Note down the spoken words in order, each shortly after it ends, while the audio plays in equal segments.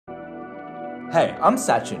Hey, I'm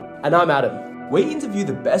Sachin. And I'm Adam. We interview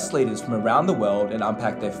the best leaders from around the world and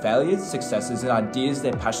unpack their failures, successes, and ideas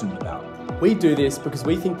they're passionate about. We do this because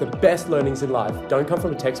we think the best learnings in life don't come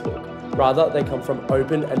from a textbook. Rather, they come from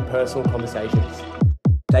open and personal conversations.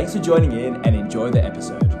 Thanks for joining in and enjoy the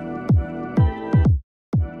episode.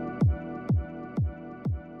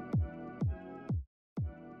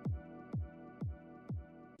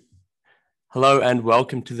 Hello and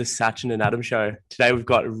welcome to the Sachin and Adam show. Today we've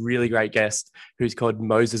got a really great guest who's called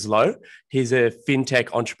Moses Lowe. He's a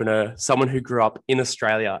fintech entrepreneur, someone who grew up in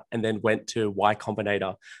Australia and then went to Y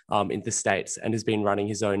Combinator in the States and has been running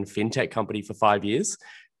his own fintech company for 5 years.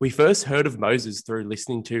 We first heard of Moses through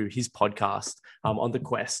listening to his podcast on The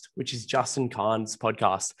Quest, which is Justin Khan's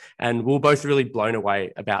podcast. And we were both really blown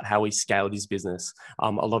away about how he scaled his business. A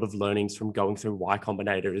lot of learnings from going through Y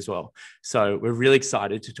Combinator as well. So we're really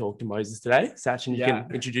excited to talk to Moses today. Sachin, you can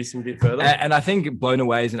introduce him a bit further. And I think blown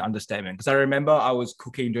away is an understatement, because I remember I was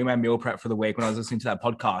cooking, doing my meal prep for the week when I was listening to that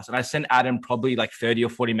podcast. And I sent Adam probably like 30 or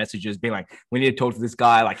 40 messages being like, we need to talk to this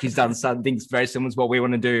guy. Like, he's done some things very similar to what we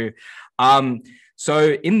want to do.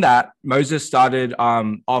 So in that, Moses started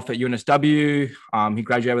off at UNSW. He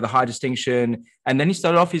graduated with a high distinction. And then he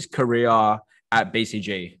started off his career at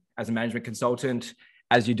BCG as a management consultant,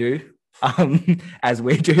 as you do, as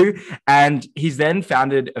we do. And he's then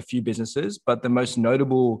founded a few businesses, but the most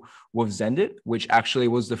notable was Xendit, which actually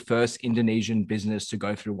was the first Indonesian business to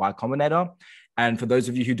go through Y Combinator. And for those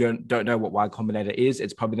of you who don't know what Y Combinator is,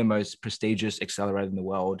 it's probably the most prestigious accelerator in the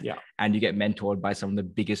world. Yeah. And you get mentored by some of the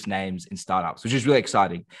biggest names in startups, which is really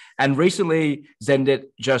exciting. And recently, Xendit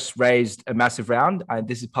just raised a massive round.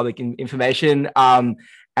 This is public information. And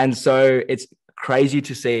so it's crazy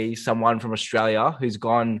to see someone from Australia who's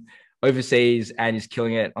gone overseas and is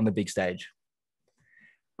killing it on the big stage.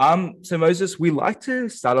 So Moses, we like to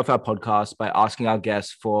start off our podcast by asking our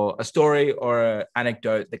guests for a story or an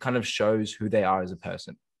anecdote that kind of shows who they are as a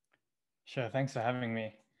person. Sure, thanks for having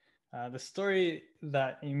me. The story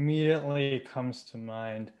that immediately comes to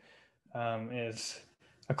mind is,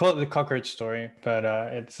 I call it the cockroach story, but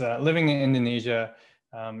it's living in Indonesia.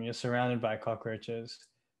 You're surrounded by cockroaches,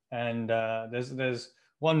 and there's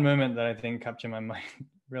one moment that I think captured my mind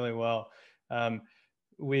really well.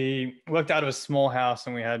 We worked out of a small house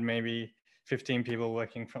and we had maybe 15 people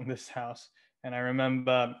working from this house. And I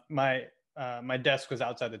remember my desk was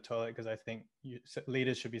outside the toilet because I think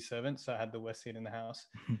leaders should be servants. So I had the worst seat in the house.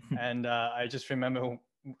 And I just remember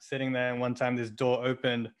sitting there, and one time this door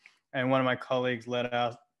opened and one of my colleagues let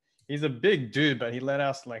out, he's a big dude, but he let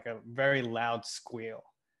out like a very loud squeal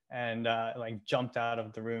and like jumped out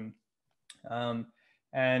of the room.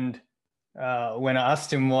 When I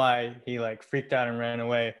asked him why, he like freaked out and ran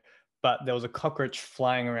away. But there was a cockroach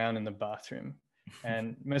flying around in the bathroom.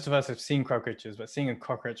 And most of us have seen cockroaches, but seeing a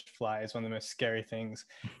cockroach fly is one of the most scary things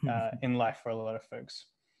in life for a lot of folks.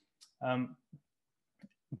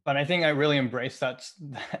 But I think I really embraced that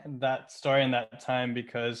story in that time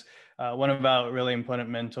because one of our really important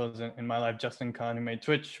mentors in my life, Justin Khan, who made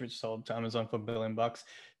Twitch, which sold to Amazon for $1 billion,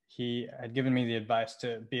 he had given me the advice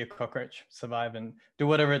to be a cockroach, survive, and do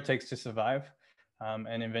whatever it takes to survive.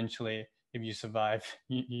 And eventually, if you survive,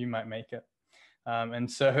 you might make it.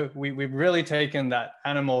 And so we've really taken that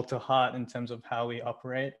animal to heart in terms of how we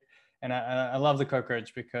operate. And I love the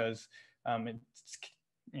cockroach because it's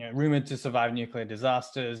rumored to survive nuclear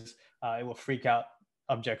disasters. It will freak out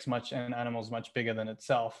objects and animals much bigger than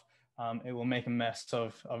itself. It will make a mess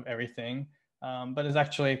of everything, but it's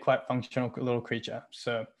actually a quite functional little creature.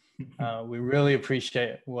 So we really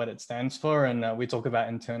appreciate what it stands for. And we talk about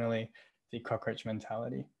internally the cockroach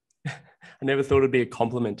mentality. I never thought it'd be a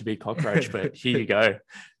compliment to be a cockroach, but here you go.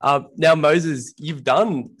 Now, Moses, you've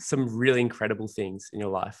done some really incredible things in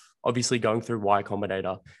your life, obviously going through Y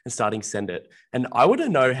Combinator and starting Xendit. And I want to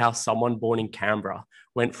know how someone born in Canberra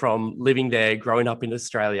went from living there, growing up in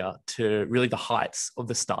Australia, to really the heights of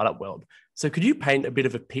the startup world. So could you paint a bit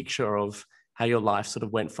of a picture of how your life sort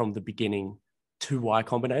of went from the beginning to Y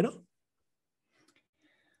Combinator?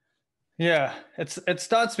 Yeah, it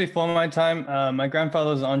starts before my time. My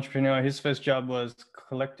grandfather was an entrepreneur. His first job was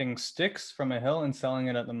collecting sticks from a hill and selling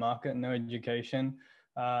it at the market, no education.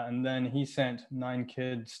 And then he sent 9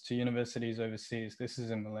 kids to universities overseas. This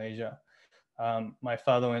is in Malaysia. My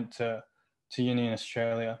father went to uni in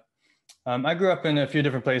Australia. I grew up in a few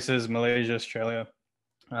different places, Malaysia, Australia,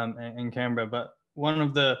 and Canberra. But one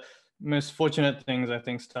of the most fortunate things I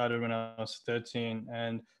think started when I was 13,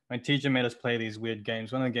 and my teacher made us play these weird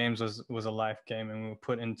games. One of the games was a life game, and we were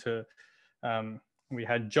put into, we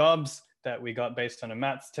had jobs that we got based on a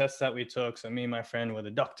maths test that we took. So me and my friend were the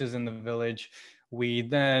doctors in the village. We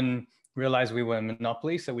then realized we were a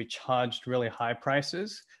monopoly. So we charged really high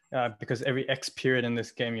prices because every X period in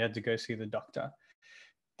this game, you had to go see the doctor.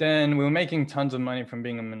 Then we were making tons of money from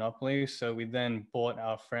being a monopoly. So we then bought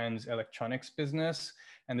our friend's electronics business.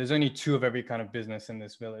 And there's only 2 of every kind of business in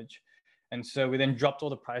this village. And so we then dropped all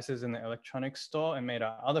the prices in the electronics store and made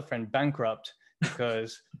our other friend bankrupt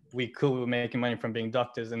because we were making money from being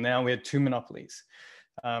doctors. And now we had 2 monopolies.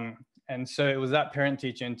 And so it was that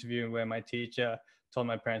parent-teacher interview where my teacher told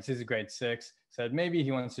my parents, he's a grade 6, said maybe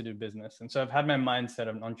he wants to do business. And so I've had my mindset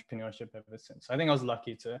of entrepreneurship ever since. I think I was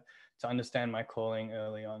lucky to understand my calling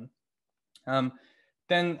early on.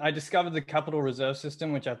 Then I discovered the capital reserve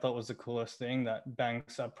system, which I thought was the coolest thing, that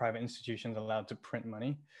banks are private institutions allowed to print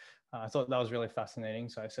money. I thought that was really fascinating.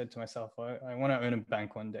 So I said to myself, I want to own a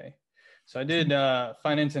bank one day. So I did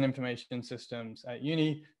finance and information systems at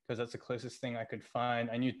uni because that's the closest thing I could find.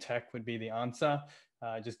 I knew tech would be the answer.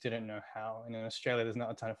 I just didn't know how. And in Australia, there's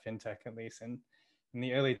not a ton of fintech, at least in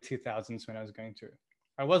the early 2000s when I was going through.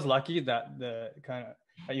 I was lucky that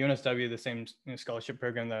at UNSW, the same scholarship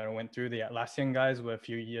program that I went through, the Atlassian guys were a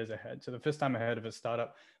few years ahead. So the first time I heard of a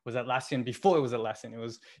startup was Atlassian. Before it was Atlassian, it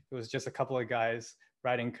was just a couple of guys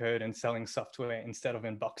writing code and selling software instead of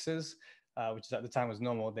in boxes, which at the time was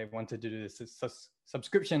normal. They wanted to do this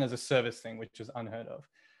subscription as a service thing, which was unheard of.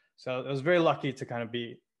 So I was very lucky to kind of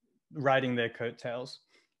be riding their coattails.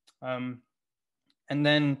 And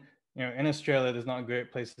then, in Australia, there's not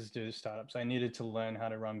great places to do startups. I needed to learn how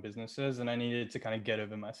to run businesses, and I needed to kind of get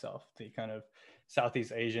over myself, the kind of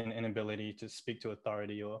Southeast Asian inability to speak to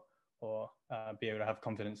authority or be able to have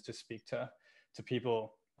confidence to speak to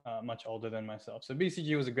people much older than myself. So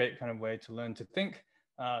BCG was a great kind of way to learn to think.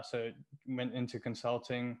 So went into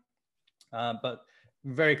consulting, but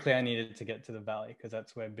very clear I needed to get to the Valley because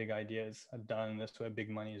that's where big ideas are done. That's where big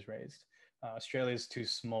money is raised. Australia is too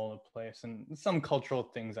small a place, and some cultural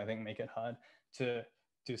things I think make it hard to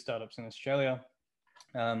do startups in Australia.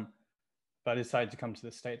 But I decided to come to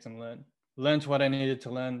the States and learned what I needed to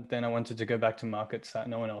learn. Then I wanted to go back to markets that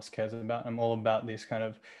no one else cares about. I'm all about this kind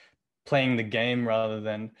of playing the game rather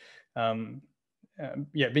than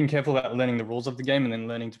being careful about learning the rules of the game and then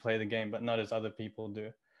learning to play the game, but not as other people do.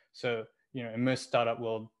 So, in most startup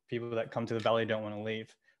world, people that come to the Valley don't want to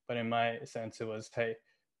leave. But in my sense, it was, hey,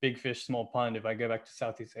 big fish, small pond. If I go back to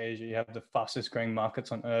Southeast Asia, you have the fastest growing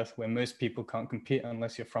markets on earth where most people can't compete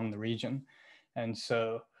unless you're from the region. And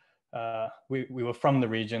so we were from the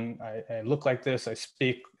region. I look like this. I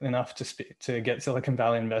speak enough to get Silicon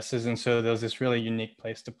Valley investors. And so there was this really unique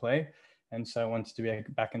place to play. And so I wanted to be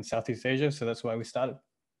back in Southeast Asia. So that's why we started.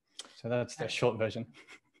 So that's the short version.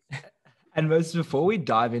 And Moses, before we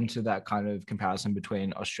dive into that kind of comparison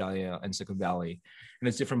between Australia and Silicon Valley and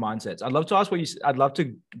its different mindsets, I'd love to ask I'd love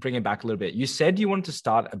to bring it back a little bit. You said you wanted to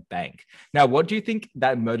start a bank. Now, what do you think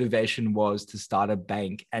that motivation was to start a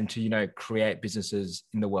bank and to, create businesses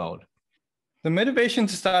in the world? The motivation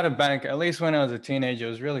to start a bank, at least when I was a teenager,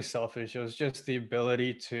 was really selfish. It was just the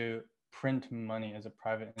ability to print money as a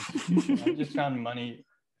private institution. I just found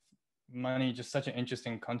money just such an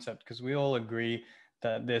interesting concept because we all agree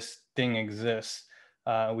that this thing exists.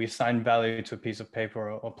 We assign value to a piece of paper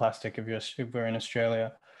or plastic if we're in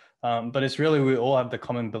Australia. But it's really, we all have the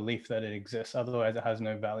common belief that it exists. Otherwise, it has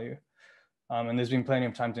no value. And there's been plenty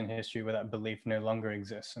of times in history where that belief no longer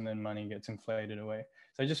exists and then money gets inflated away.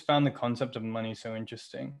 So I just found the concept of money so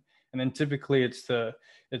interesting. And then typically it's the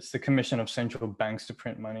commission of central banks to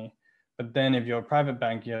print money. But then if you're a private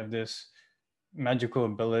bank, you have this magical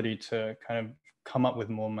ability to kind of come up with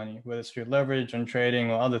more money, whether it's through leverage on trading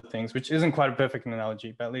or other things, which isn't quite a perfect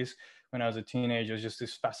analogy, but at least when I was a teenager, it was just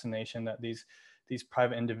this fascination that these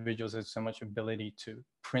private individuals had so much ability to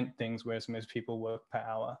print things, whereas most people work per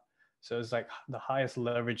hour. So it's like the highest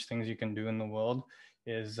leverage things you can do in the world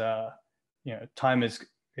is, time is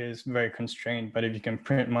very constrained, but if you can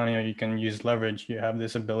print money or you can use leverage, you have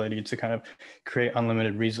this ability to kind of create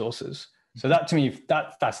unlimited resources. So that to me,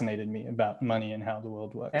 that fascinated me about money and how the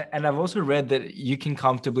world works. And I've also read that you can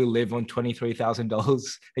comfortably live on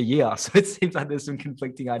 $23,000 a year. So it seems like there's some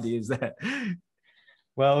conflicting ideas there.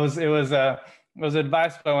 Well, it was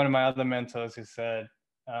advice by one of my other mentors who said,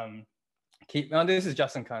 this is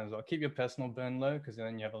Justin Kahn as well, keep your personal burn low because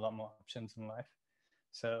then you have a lot more options in life.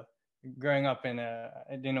 So growing up I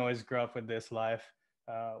didn't always grow up with this life.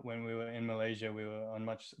 When we were in Malaysia, we were on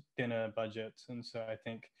much thinner budgets. And so I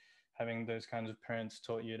think having those kinds of parents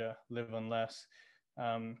taught you to live on less.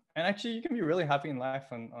 And actually you can be really happy in life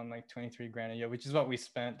on like 23 grand a year, which is what we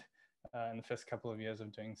spent in the first couple of years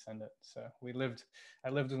of doing Xendit. So I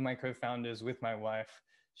lived with my co-founders, with my wife,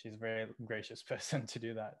 she's a very gracious person to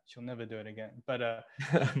do that. She'll never do it again. But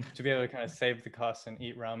to be able to kind of save the costs and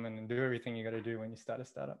eat ramen and do everything you got to do when you start a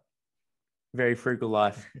startup. Very frugal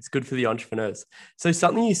life. It's good for the entrepreneurs. So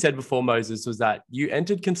something you said before, Moses, was that you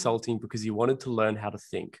entered consulting because you wanted to learn how to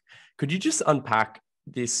think. Could you just unpack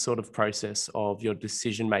this sort of process of your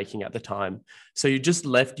decision making at the time? So you just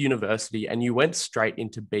left university and you went straight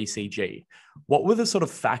into BCG. What were the sort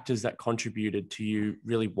of factors that contributed to you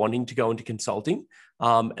really wanting to go into consulting?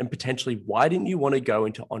 And potentially, why didn't you want to go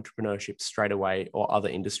into entrepreneurship straight away or other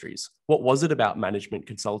industries? What was it about management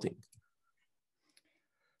consulting?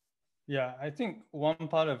 Yeah, I think one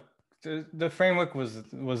part of the framework was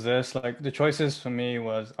this, like the choices for me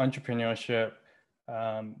was entrepreneurship,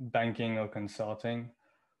 banking or consulting.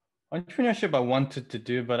 Entrepreneurship I wanted to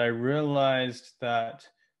do, but I realized that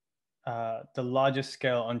the largest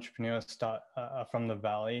scale entrepreneurs start from the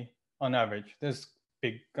Valley on average. There's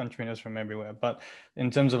big entrepreneurs from everywhere, but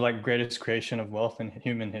in terms of like greatest creation of wealth in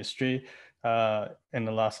human history in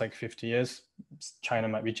the last like 50 years, China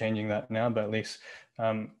might be changing that now, but at least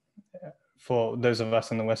for those of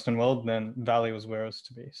us in the Western world, then Valley was where it was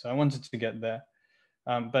to be. So I wanted to get there.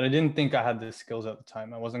 But I didn't think I had the skills at the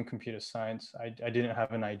time. I wasn't computer science. I didn't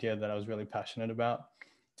have an idea that I was really passionate about.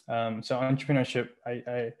 So entrepreneurship,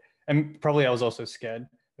 and probably I was also scared,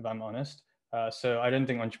 if I'm honest. So I didn't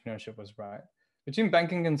think entrepreneurship was right. Between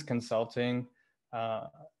banking and consulting,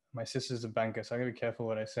 my sister's a banker, so I gotta be careful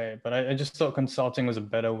what I say, but I just thought consulting was a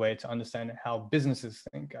better way to understand how businesses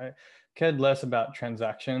think. I cared less about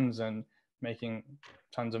transactions and making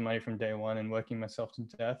tons of money from day one and working myself to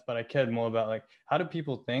death, but I cared more about like, how do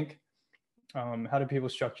people think? How do people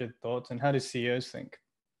structure thoughts, and how do CEOs think?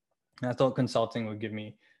 And I thought consulting would give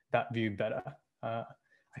me that view better. I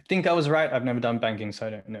think I was right. I've never done banking, so I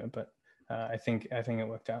don't know, but I think it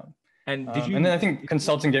worked out. And and then I think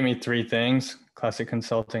consulting gave me three things, classic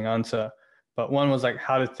consulting answer. But one was like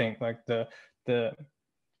how to think, like the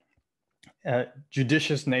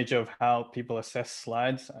judicious nature of how people assess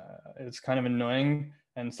slides. It's kind of annoying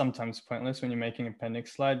and sometimes pointless when you're making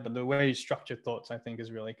appendix slide, but the way you structure thoughts, I think,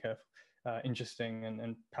 is really interesting,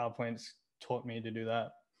 and PowerPoints taught me to do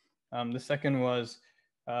that. The second was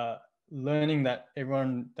learning that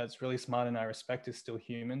everyone that's really smart and I respect is still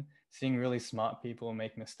human. Seeing really smart people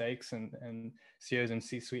make mistakes and CEOs and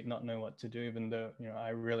C-suite not know what to do, even though I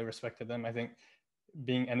really respected them. I think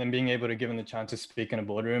being able to give them the chance to speak in a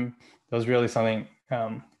boardroom, that was really something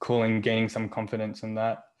cool, and gaining some confidence in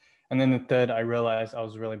that. And then the third, I realized I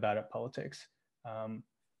was really bad at politics.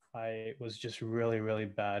 I was just really, really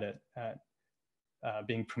bad at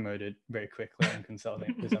being promoted very quickly in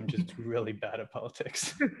consulting because I'm just really bad at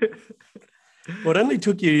politics. Well, it only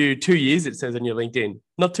took you 2 years, it says on your LinkedIn.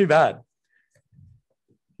 Not too bad.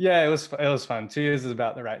 Yeah, it was fun. 2 years is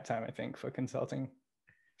about the right time, I think, for consulting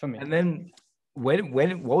for me. And then what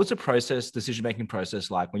was the decision-making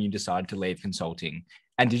process like when you decided to leave consulting?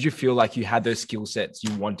 And did you feel like you had those skill sets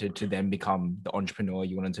you wanted to then become the entrepreneur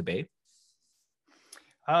you wanted to be?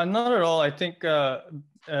 Not at all. I think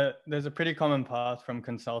there's a pretty common path from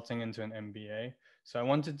consulting into an MBA. So I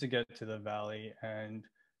wanted to get to the Valley, and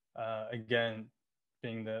again,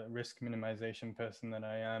 being the risk minimization person that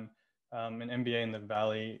I am, an MBA in the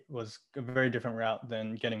Valley was a very different route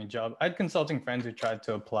than getting a job. I had consulting friends who tried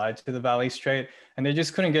to apply to the Valley straight, and they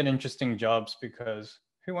just couldn't get interesting jobs because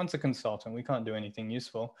who wants a consultant? We can't do anything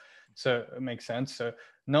useful. So it makes sense. So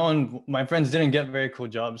my friends didn't get very cool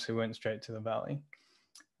jobs who went straight to the Valley.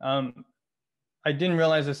 I didn't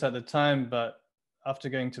realize this at the time, but after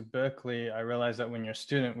going to Berkeley, I realized that when you're a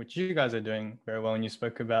student, which you guys are doing very well, and you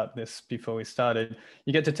spoke about this before we started,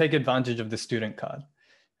 you get to take advantage of the student card.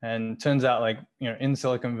 And turns out, like, in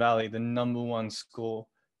Silicon Valley, the #1 school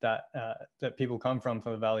that people come from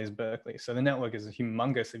for the Valley is Berkeley. So the network is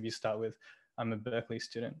humongous if you start with, I'm a Berkeley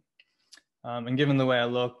student. And given the way I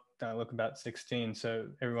look about 16, so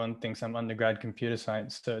everyone thinks I'm undergrad computer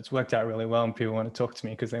science. So it's worked out really well, and people want to talk to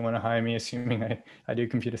me because they want to hire me, assuming I do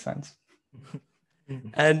computer science.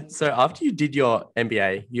 And so after you did your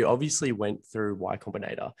MBA, you obviously went through Y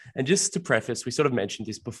Combinator. And just to preface, we sort of mentioned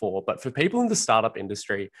this before, but for people in the startup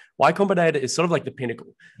industry, Y Combinator is sort of like the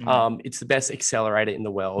pinnacle. It's the best accelerator in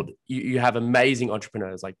the world. You have amazing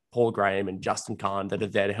entrepreneurs like Paul Graham and Justin Kahn that are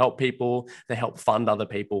there to help people. They help fund other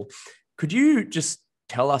people. Could you just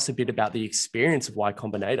tell us a bit about the experience of Y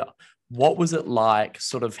Combinator? What was it like?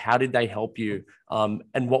 Sort of how did they help you?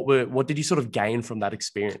 And what did you sort of gain from that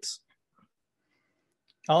experience?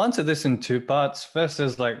 I'll answer this in two parts. First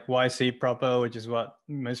is like YC proper, which is what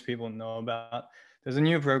most people know about. There's a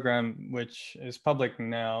new program which is public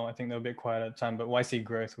now. I think they're a bit quiet at the time, but YC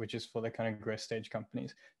Growth, which is for the kind of growth stage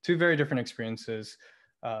companies. Two very different experiences.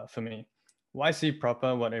 for me. YC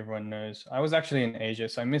proper, what everyone knows. I was actually in Asia,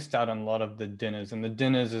 so I missed out on a lot of the dinners. And the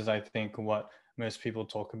dinners is, I think, what most people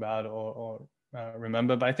talk about or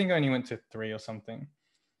remember, but I think I only went to 3 or something.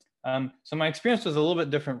 So my experience was a little bit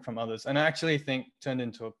different from others, and I actually think turned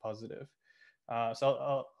into a positive.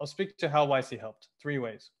 So I'll speak to how YC helped. 3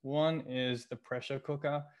 ways. One is the pressure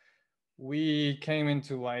cooker. We came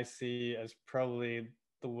into YC as probably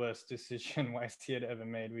the worst decision YC had ever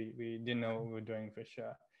made. We didn't know what we were doing for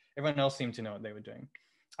sure. Everyone else seemed to know what they were doing.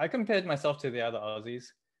 I compared myself to the other Aussies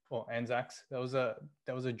or Anzacs. There was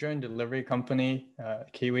a drone delivery company,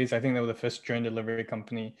 Kiwis. I think they were the first drone delivery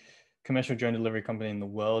company, commercial drone delivery company in the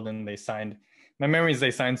world. And they signed, my memory is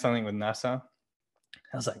they signed something with NASA.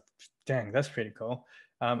 I was like, dang, that's pretty cool.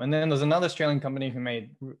 And then there's another Australian company who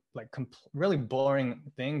made like really boring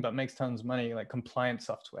thing, but makes tons of money, like compliance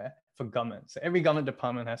software for government. So every government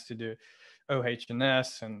department has to do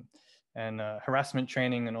OH&S and harassment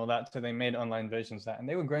training and all that. So they made online versions of that, and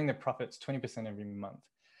they were growing their profits 20% every month.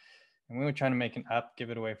 And we were trying to make an app, give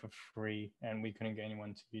it away for free, and we couldn't get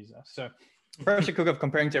anyone to use us. So pressure cook of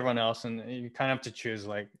comparing to everyone else, and you kind of have to choose,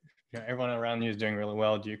 like, everyone around you is doing really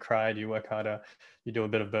well. Do you cry? Do you work harder? You do a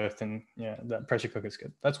bit of both, and yeah, that pressure cooker is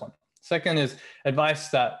good. That's one. Second is advice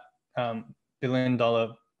that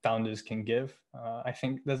billion-dollar founders can give. I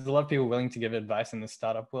think there's a lot of people willing to give advice in the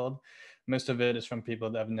startup world. Most of it is from people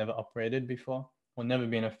that have never operated before, or never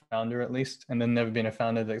been a founder at least, and then never been a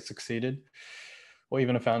founder that succeeded, or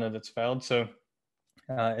even a founder that's failed. So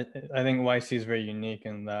I think YC is very unique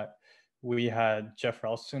in that we had Jeff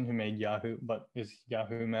Ralston, who made Yahoo, but is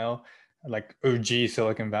Yahoo Mail, like OG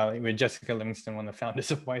Silicon Valley, with Jessica Livingston, one of the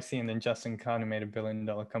founders of YC, and then Justin Kahn, who made $1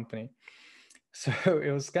 billion company. So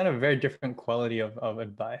it was kind of a very different quality of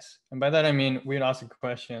advice. And by that, I mean, we'd ask a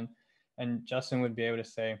question and Justin would be able to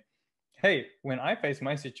say, hey, when I faced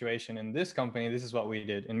my situation in this company, this is what we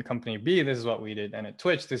did. In company B, this is what we did. And at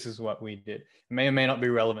Twitch, this is what we did. It may or may not be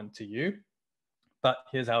relevant to you, but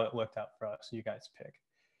here's how it worked out for us. You guys pick.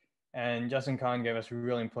 And Justin Kahn gave us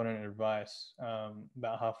really important advice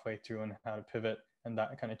about halfway through on how to pivot. And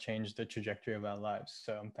that kind of changed the trajectory of our lives.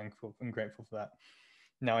 So I'm thankful and grateful for that.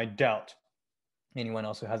 Now, I doubt anyone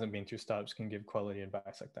else who hasn't been through startups can give quality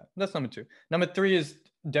advice like that. That's number 2. Number 3 is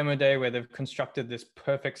Demo Day, where they've constructed this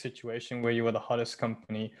perfect situation where you were the hottest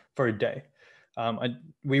company for a day.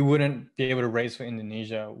 We wouldn't be able to raise for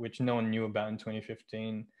Indonesia, which no one knew about in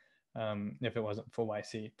 2015, if it wasn't for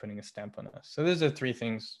YC putting a stamp on us. So those are 3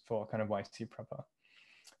 things for kind of YC proper.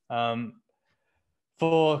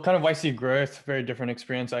 For kind of YC growth, very different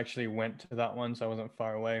experience. I actually went to that one, so I wasn't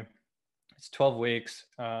far away. It's 12 weeks.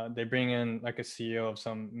 They bring in like a CEO of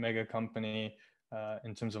some mega company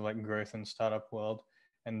in terms of like growth and startup world.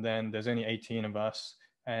 And then there's only 18 of us,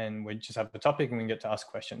 and we just have the topic and we get to ask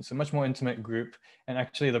questions. So much more intimate group. And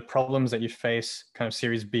actually the problems that you face kind of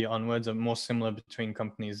Series B onwards are more similar between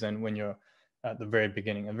companies than when you're at the very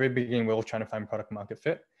beginning. At the very beginning, we're all trying to find product market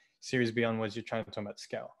fit. Series B onwards, you're trying to talk about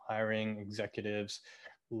scale, hiring, executives,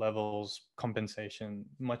 levels, compensation,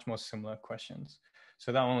 much more similar questions.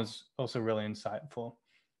 So that one was also really insightful.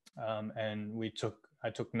 And I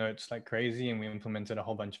took notes like crazy, and we implemented a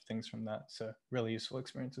whole bunch of things from that. So really useful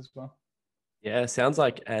experience as well. Yeah, sounds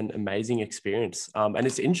like an amazing experience. And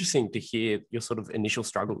it's interesting to hear your sort of initial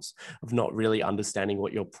struggles of not really understanding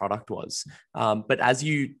what your product was. But as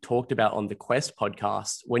you talked about on the Quest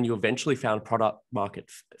podcast, when you eventually found product market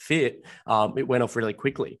fit, it went off really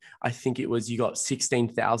quickly. I think it was you got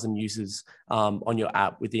 16,000 users on your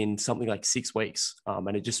app within something like 6 weeks,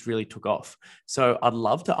 and it just really took off. So I'd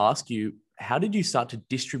love to ask you, how did you start to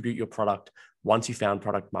distribute your product once you found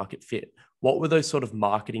product market fit? What were those sort of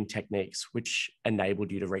marketing techniques which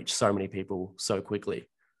enabled you to reach so many people so quickly?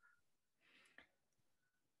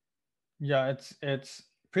 Yeah, it's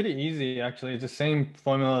pretty easy, actually. It's the same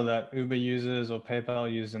formula that Uber uses or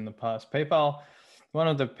PayPal used in the past. One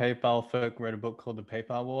of the PayPal folk wrote a book called The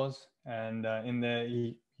PayPal Wars. And in there,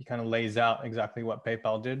 he kind of lays out exactly what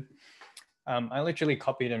PayPal did. I literally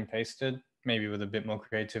copied and pasted, maybe with a bit more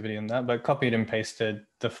creativity than that, but copied and pasted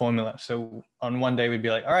the formula. So on one day we'd be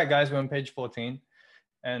like, all right, guys, we're on page 14.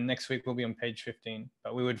 And next week we'll be on page 15,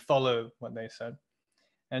 but we would follow what they said.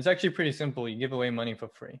 And it's actually pretty simple. You give away money for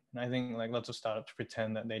free. And I think like lots of startups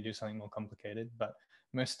pretend that they do something more complicated, but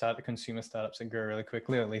most consumer startups that grow really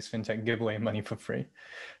quickly, or at least FinTech, give away money for free.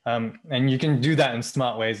 And you can do that in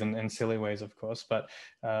smart ways and silly ways, of course, but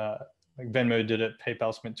like Venmo did it.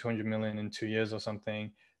 PayPal spent 200 million in 2 years or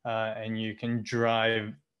something. And you can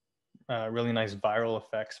drive really nice viral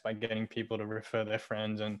effects by getting people to refer their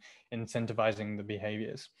friends and incentivizing the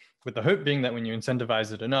behaviors, with the hope being that when you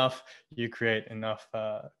incentivize it enough, you create enough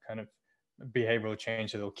kind of behavioral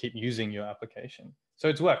change, so they'll keep using your application. So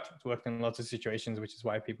it's worked in lots of situations, which is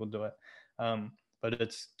why people do it. But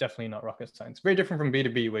it's definitely not rocket science. Very different from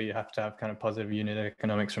B2B, where you have to have kind of positive unit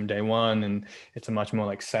economics from day one, and it's a much more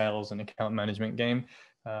like sales and account management game.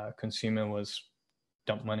 Consumer was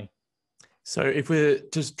dump money. So if we're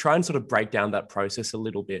just try and sort of break down that process a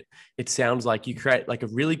little bit, it sounds like you create like a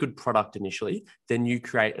really good product initially, then you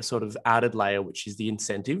create a sort of added layer, which is the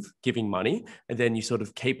incentive, giving money, and then you sort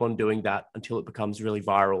of keep on doing that until it becomes really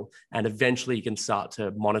viral, and eventually you can start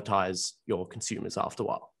to monetize your consumers after a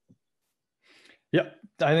while. Yeah,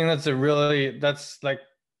 I think that's the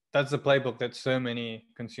playbook that so many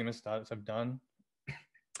consumer startups have done.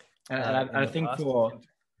 And I think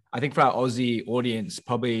I think for our Aussie audience,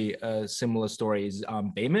 probably a similar story is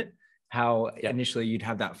Beam It, how initially you'd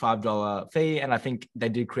have that $5 fee. And I think they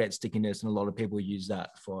did create stickiness, and a lot of people use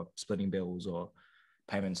that for splitting bills or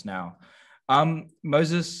payments now.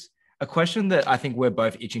 Moses, a question that I think we're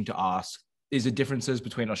both itching to ask is the differences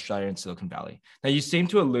between Australia and Silicon Valley. Now, you seem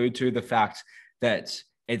to allude to the fact that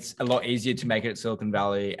it's a lot easier to make it at Silicon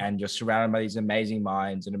Valley, and you're surrounded by these amazing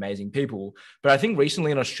minds and amazing people. But I think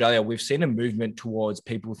recently in Australia, we've seen a movement towards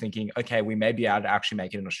people thinking, okay, we may be able to actually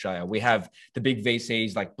make it in Australia. We have the big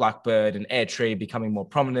VCs like Blackbird and Airtree becoming more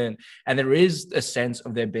prominent. And there is a sense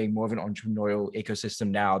of there being more of an entrepreneurial ecosystem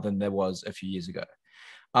now than there was a few years ago.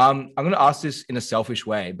 I'm going to ask this in a selfish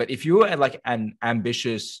way, but if you were like an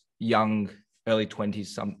ambitious, young, early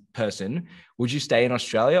 20s person, would you stay in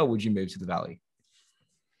Australia or would you move to the Valley?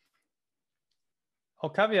 I'll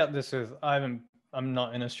caveat this with I'm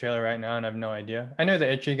not in Australia right now, and I have no idea. I know the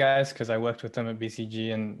Airtree guys because I worked with them at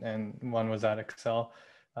BCG, and one was at Excel,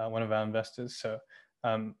 one of our investors. So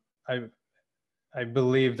I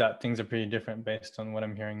believe that things are pretty different based on what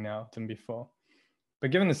I'm hearing now than before. But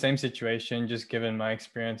given the same situation, just given my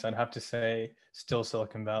experience, I'd have to say still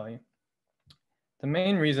Silicon Valley. The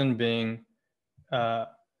main reason being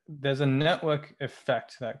there's a network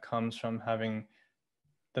effect that comes from having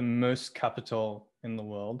the most capital in the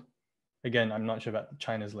world. Again, I'm not sure about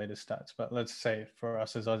China's latest stats, but let's say for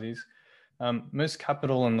us as Aussies, most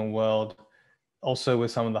capital in the world, also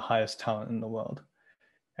with some of the highest talent in the world.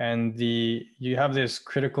 And you have this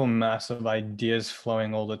critical mass of ideas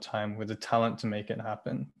flowing all the time with the talent to make it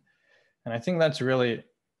happen. And I think that's really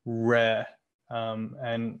rare.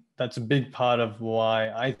 And that's a big part of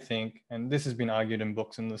why I think, and this has been argued in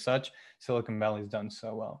books and the such, Silicon Valley's done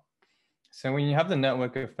so well. So when you have the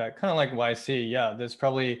network effect, kind of like YC, yeah, there's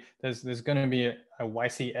going to be a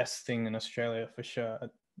YCS thing in Australia for sure,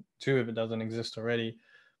 too, if it doesn't exist already.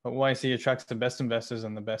 But YC attracts the best investors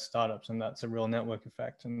and the best startups, and that's a real network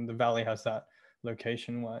effect. And the Valley has that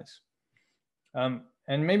location-wise. And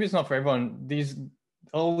maybe it's not for everyone.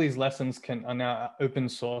 All these lessons are now open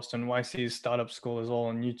sourced, and YC's startup school is all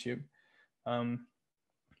on YouTube.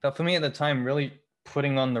 But for me at the time, really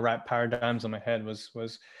putting on the right paradigms on my head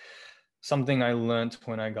was something I learned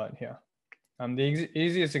when I got here. The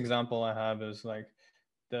easiest example I have is like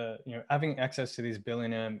having access to these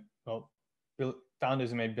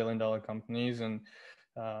founders who made billion-dollar companies, and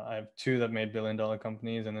I have two that made billion-dollar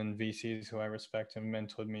companies, and then VCs who I respect and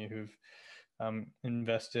mentored me, who've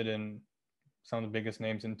invested in some of the biggest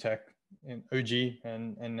names in tech, in OG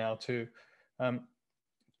and now too.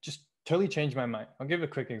 Just totally changed my mind. I'll give a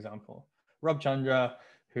quick example. Rob Chandra,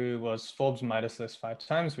 who was Forbes Midas list 5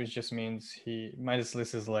 times, which just means Midas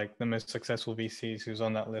list is like the most successful VCs who's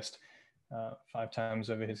on that list 5 times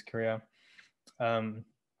over his career.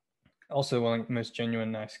 Also one of the most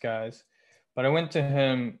genuine, nice guys. But I went to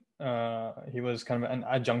him, he was kind of an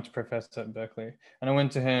adjunct professor at Berkeley. And I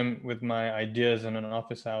went to him with my ideas in an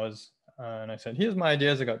office hours. And I said, here's my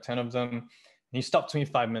ideas, I got 10 of them. And he stopped me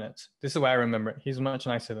 5 minutes. This is the way I remember it. He's much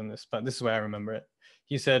nicer than this, but this is the way I remember it.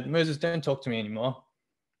 He said, Moses, don't talk to me anymore.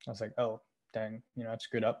 I was like, oh, dang, I've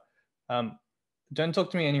screwed up. Don't talk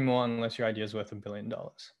to me anymore unless your idea is worth $1 billion.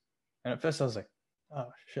 And at first I was like, oh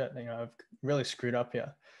shit, I've really screwed up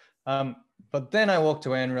here. But then I walked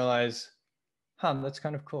away and realized, that's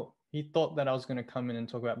kind of cool. He thought that I was going to come in and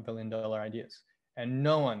talk about $1 billion ideas. And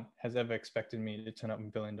no one has ever expected me to turn up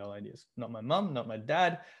 $1 billion ideas. Not my mom, not my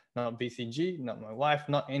dad, not BCG, not my wife,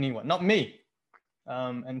 not anyone, not me.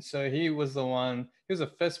 And so he was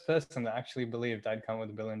the first person that actually believed I'd come with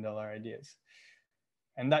 $1 billion ideas.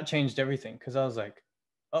 And that changed everything, because I was like,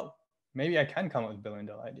 oh, maybe I can come up with $1 billion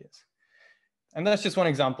ideas. And that's just one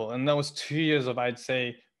example. And that was 2 years of, I'd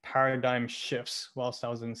say, paradigm shifts whilst I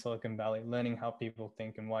was in Silicon Valley, learning how people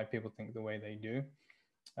think and why people think the way they do,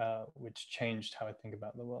 which changed how I think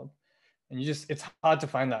about the world. And it's hard to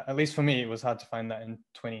find that. At least for me, it was hard to find that in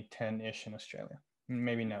 2010-ish in Australia.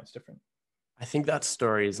 Maybe now it's different. I think that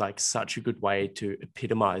story is like such a good way to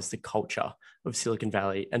epitomize the culture of Silicon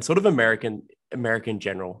Valley and sort of American in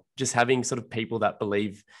general. Just having sort of people that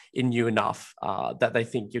believe in you enough that they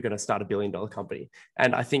think you're going to start $1 billion company.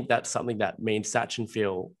 And I think that's something that me and Sachin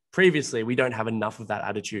feel previously. We don't have enough of that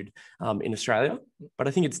attitude in Australia, but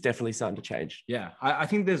I think it's definitely starting to change. Yeah, I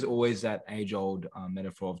think there's always that age-old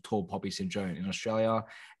metaphor of tall poppy syndrome in Australia.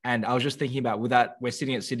 And I was just thinking about, with that, we're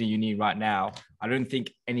sitting at Sydney Uni right now. I don't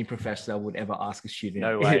think any professor would ever ask a student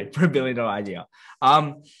No way. for $1 billion idea.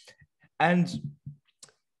 And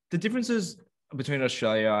the differences between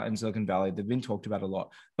Australia and Silicon Valley, they've been talked about a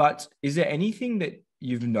lot. But is there anything that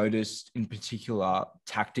you've noticed in particular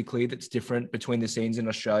tactically that's different between the scenes in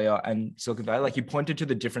Australia and Silicon Valley? Like, you pointed to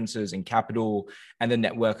the differences in capital and the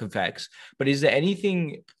network effects, but is there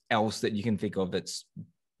anything else that you can think of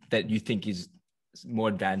that you think is more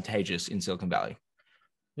advantageous in Silicon Valley?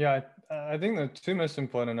 Yeah, I think the two most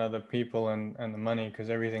important are the people and the money, because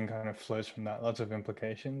everything kind of flows from that, lots of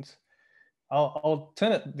implications. I'll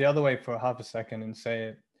turn it the other way for half a second and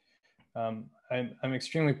say I'm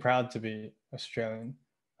extremely proud to be Australian.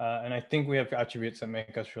 And I think we have attributes that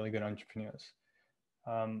make us really good entrepreneurs.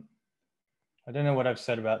 I don't know what I've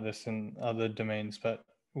said about this in other domains, but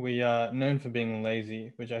we are known for being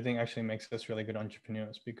lazy, which I think actually makes us really good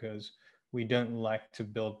entrepreneurs, because we don't like to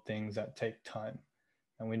build things that take time,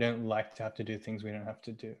 and we don't like to have to do things we don't have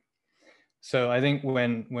to do. So I think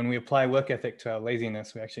when we apply work ethic to our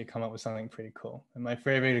laziness, we actually come up with something pretty cool. And my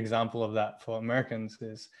favorite example of that for Americans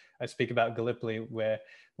is, I speak about Gallipoli, where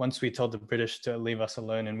once we told the British to leave us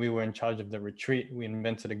alone and we were in charge of the retreat, we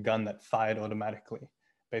invented a gun that fired automatically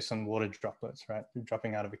based on water droplets, right?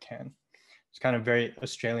 Dropping out of a can. It's kind of very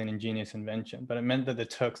Australian ingenious invention, but it meant that the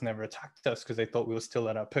Turks never attacked us because they thought we were still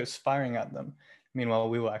at our posts firing at them. Meanwhile,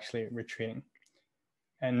 we were actually retreating.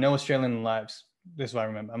 And no Australian lives, this is what I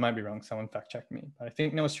remember, I might be wrong, someone fact check me, but I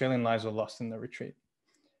think no Australian lives were lost in the retreat.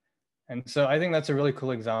 And so I think that's a really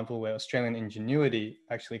cool example where Australian ingenuity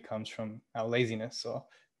actually comes from our laziness, or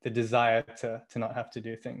the desire to not have to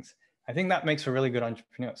do things. I think that makes for really good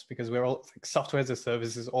entrepreneurs, because we're all, like, software as a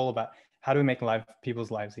service is all about how do we make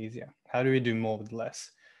people's lives easier? How do we do more with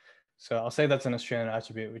less? So I'll say that's an Australian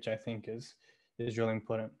attribute, which I think is really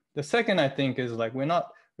important. The second, I think, is like we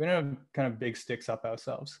don't kind of big sticks up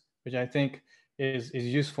ourselves, which I think is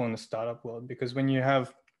useful in the startup world, because when you're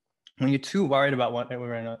too worried about what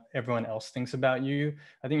everyone else thinks about you,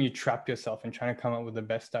 I think you trap yourself in trying to come up with the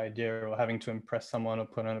best idea or having to impress someone or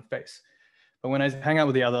put on a face. But when I hang out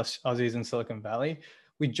with the other Aussies in Silicon Valley,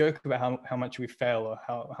 we joke about how much we fail or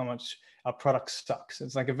how much our product sucks.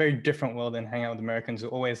 It's like a very different world than hanging out with Americans who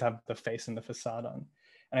always have the face and the facade on.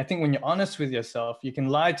 And I think when you're honest with yourself, you can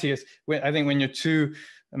lie to yourself. I think when you're too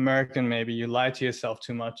American, maybe you lie to yourself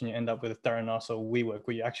too much and you end up with a Theranos or WeWork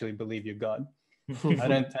where you actually believe you're God.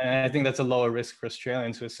 I think that's a lower risk for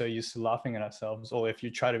Australians who are so used to laughing at ourselves. Or if you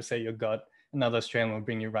try to say you're God, another Australian will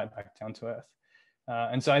bring you right back down to earth.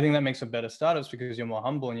 And so I think that makes for better startups, because you're more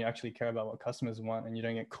humble and you actually care about what customers want and you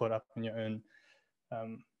don't get caught up in your own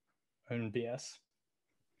BS.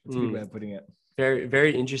 That's a good way of putting it. Very,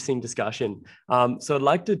 very interesting discussion. So I'd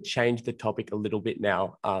like to change the topic a little bit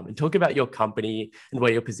now and talk about your company and where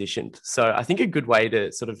you're positioned. So I think a good way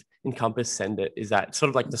to sort of encompass Xendit is that sort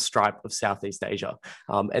of like the Stripe of Southeast Asia,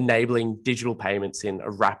 enabling digital payments in a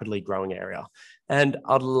rapidly growing area. And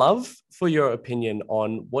I'd love for your opinion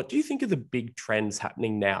on what do you think are the big trends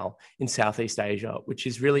happening now in Southeast Asia, which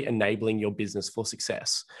is really enabling your business for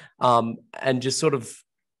success, and just sort of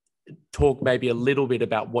talk maybe a little bit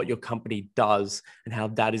about what your company does and how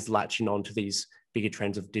that is latching on to these bigger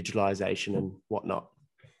trends of digitalization and whatnot.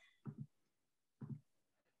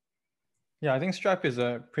 Yeah, I think Stripe is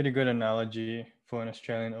a pretty good analogy for an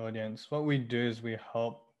Australian audience. What we do is we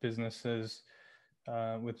help businesses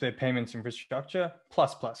with their payments infrastructure,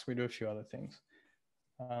 plus we do a few other things.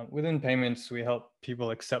 Within payments, we help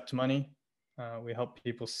people accept money. We help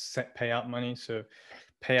people pay out money. So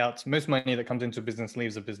payouts, most money that comes into a business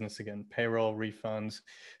leaves a business again, payroll, refunds,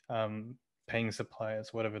 paying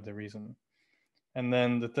suppliers, whatever the reason. And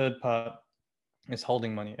then the third part is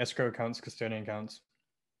holding money, escrow accounts, custodian accounts,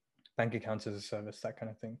 bank accounts as a service, that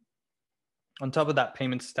kind of thing. On top of that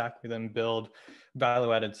payment stack, we then build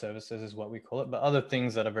value-added services is what we call it, but other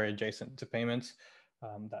things that are very adjacent to payments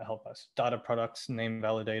that help us. Data products, name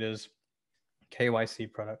validators,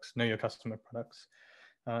 KYC products, know your customer products.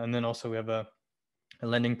 And then also we have a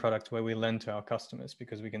lending product where we lend to our customers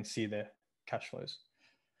because we can see their cash flows.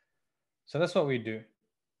 So that's what we do.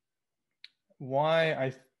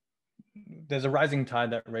 There's a rising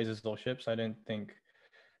tide that raises all ships. I don't think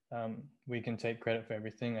we can take credit for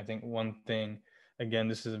everything. I think one thing again,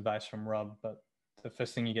 this is advice from Rob, but the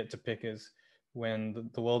first thing you get to pick is when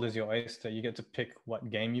the world is your oyster, you get to pick what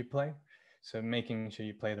game you play. So making sure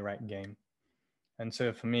you play the right game. And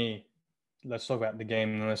so for me, let's talk about the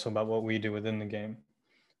game and let's talk about what we do within the game.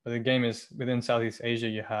 But the game is within Southeast Asia,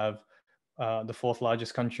 you have the fourth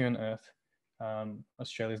largest country on earth,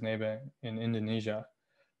 Australia's neighbor in Indonesia.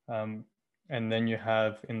 And then you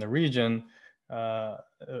have in the region,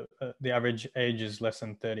 the average age is less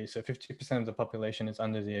than 30. So 50% of the population is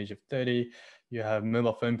under the age of 30. You have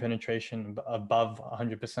mobile phone penetration above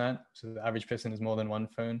 100%. So the average person is more than one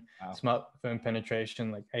phone. Wow. Smartphone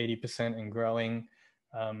penetration like 80% and growing.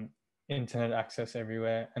 Internet access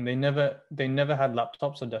everywhere. And they never had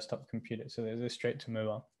laptops or desktop computers. So they're straight to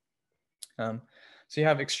mobile. So you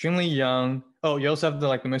have extremely young. Oh, you also have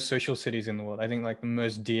the most social cities in the world. I think like the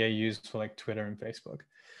most DAUs for like Twitter and Facebook,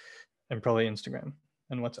 and probably Instagram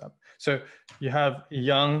and WhatsApp. So you have a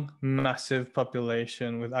young, massive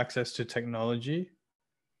population with access to technology,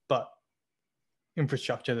 but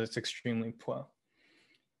infrastructure that's extremely poor.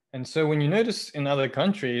 And so when you notice in other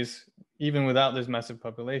countries, even without those massive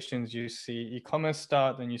populations, you see e-commerce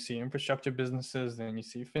start, then you see infrastructure businesses, then you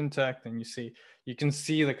see fintech, then you can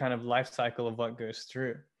see the kind of life cycle of what goes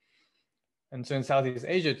through. And so in Southeast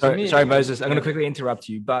Asia, sorry, Moses, I'm going to quickly interrupt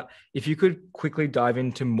you, but if you could quickly dive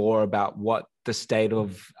into more about what the state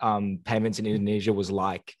of payments in Indonesia was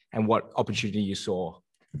like and what opportunity you saw,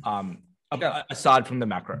 aside from the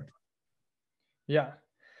macro. Yeah.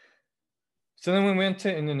 So then when we went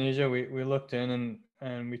to Indonesia, we looked in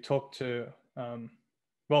and we talked to,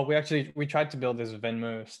 we tried to build this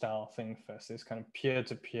Venmo style thing first, this kind of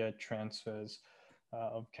peer-to-peer transfers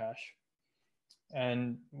of cash.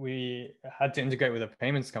 And we had to integrate with a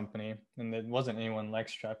payments company, and there wasn't anyone like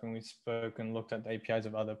Stripe. And we spoke and looked at the APIs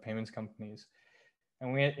of other payments companies,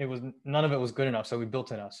 and none of it was good enough. So we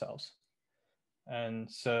built it ourselves.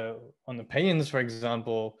 And so on the pay-ins, for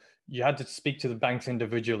example, you had to speak to the banks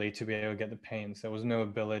individually to be able to get the pay-ins. There was no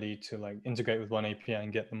ability to like integrate with one API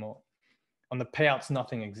and get them all. On the payouts,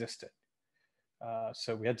 nothing existed.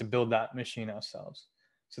 So we had to build that machine ourselves.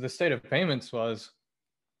 So the state of payments was,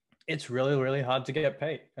 it's really, really hard to get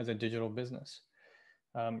paid as a digital business.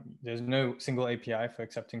 There's no single API for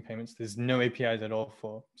accepting payments. There's no APIs at all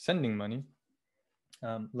for sending money,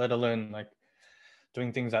 let alone like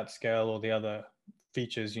doing things at scale or the other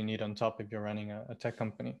features you need on top if you're running a tech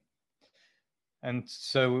company. And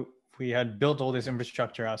so we had built all this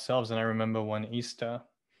infrastructure ourselves. And I remember one Easter,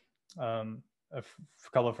 a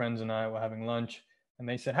couple of friends and I were having lunch, and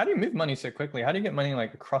they said, how do you move money so quickly? How do you get money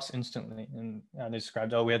like across instantly? And I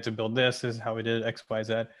described, we had to build this. This is how we did X, Y,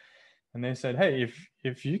 Z. And they said, hey,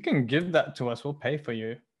 if you can give that to us, we'll pay for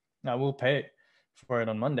you. Now we'll pay for it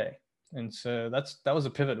on Monday. And so that was a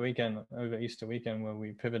pivot weekend over Easter weekend where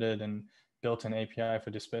we pivoted and built an API for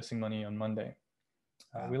dispersing money on Monday.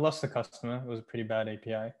 Wow. We lost the customer. It was a pretty bad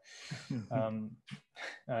API.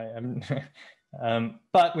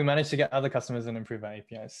 But we managed to get other customers and improve our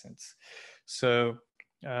APIs since. So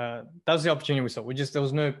that was the opportunity we saw. There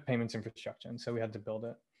was no payments infrastructure, and so we had to build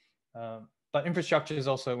it. But infrastructure is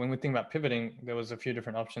also, when we think about pivoting, there was a few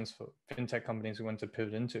different options for fintech companies we wanted to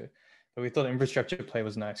pivot into. But we thought infrastructure play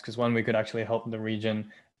was nice because one, we could actually help the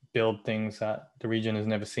region build things that the region has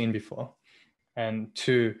never seen before. And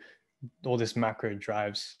two, all this macro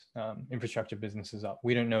drives infrastructure businesses up.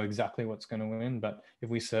 We don't know exactly what's going to win, but if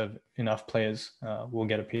we serve enough players, we'll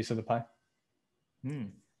get a piece of the pie.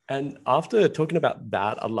 And after talking about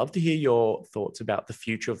that, I'd love to hear your thoughts about the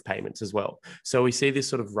future of payments as well. So we see this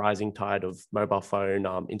sort of rising tide of mobile phone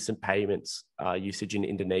instant payments usage in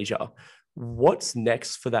Indonesia. What's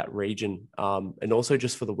next for that region and also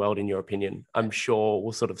just for the world, in your opinion? I'm sure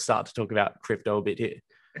we'll sort of start to talk about crypto a bit here.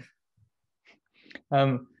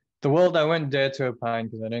 The world, I won't dare to opine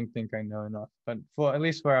because I don't think I know enough. But at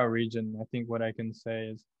least for our region, I think what I can say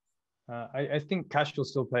is I think cash will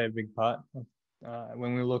still play a big part.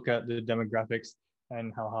 When we look at the demographics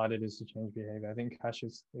and how hard it is to change behavior, I think cash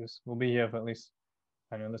will be here for at least,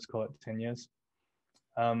 I don't know, let's call it 10 years.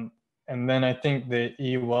 And then I think the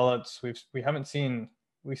e-wallets,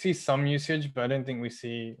 we see some usage, but I don't think we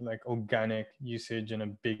see like organic usage in a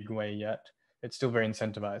big way yet. It's still very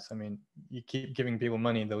incentivized. I mean, you keep giving people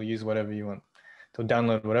money, they'll use whatever you want. They'll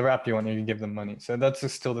download whatever app you want and you give them money. So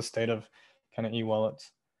that's still the state of kind of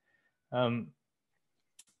e-wallets.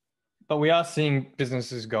 But we are seeing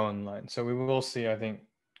businesses go online. So we will see, I think,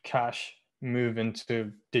 cash move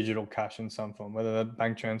into digital cash in some form, whether that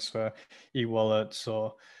bank transfer, e-wallets,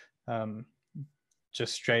 or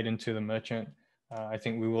just straight into the merchant. I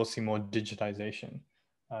think we will see more digitization.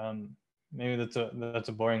 maybe that's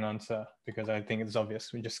a boring answer because I think it's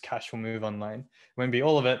obvious. We just cash will move online. It won't be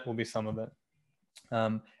all of it, will be some of it.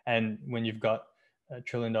 And when you've got $1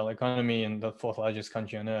 trillion economy and the fourth largest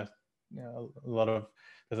country on earth,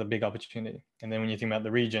 there's a big opportunity. And then when you think about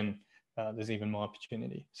the region, there's even more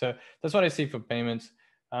opportunity. So that's what I see for payments.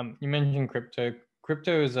 You mentioned crypto.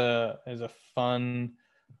 Crypto is a fun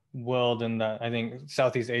world in that I think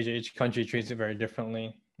Southeast Asia, each country treats it very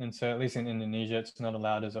differently. And so at least in Indonesia, it's not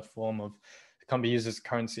allowed as a form of, it can't be used as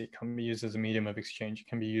currency, it can't be used as a medium of exchange, it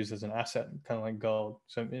can be used as an asset, kind of like gold.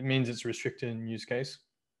 So it means it's restricted in use case.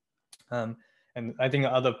 And I think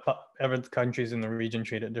other countries in the region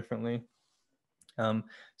treat it differently.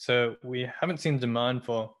 So we haven't seen demand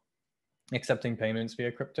for accepting payments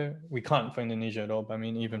via crypto. We can't for Indonesia at all, but I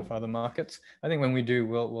mean, even for other markets. I think when we do,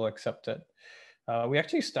 we'll accept it. We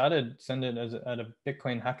actually started Xendit at a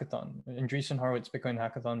Bitcoin hackathon, Andreessen Horowitz Bitcoin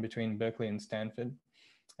hackathon between Berkeley and Stanford.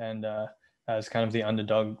 And as kind of the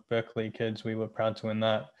underdog Berkeley kids, we were proud to win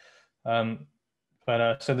that.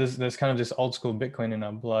 So there's kind of this old school Bitcoin in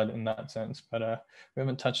our blood in that sense, but we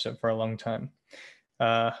haven't touched it for a long time.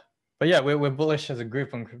 But yeah, we're bullish as a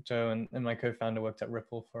group on crypto, and my co-founder worked at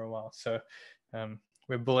Ripple for a while. So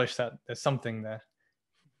we're bullish that there's something there.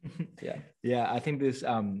 Yeah. I think this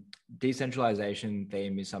decentralization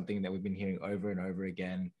theme is something that we've been hearing over and over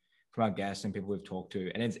again from our guests and people we've talked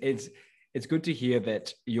to. And it's good to hear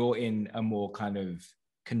that you're in a more kind of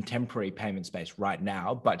contemporary payment space right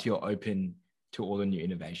now, but you're open to all the new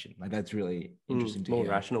innovation. Like that's really interesting to hear. More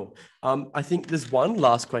rational. I think there's one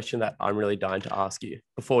last question that I'm really dying to ask you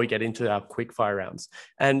before we get into our quick fire rounds.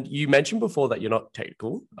 And you mentioned before that you're not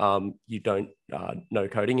technical. You don't know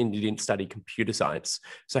coding and you didn't study computer science.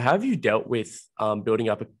 So how have you dealt with building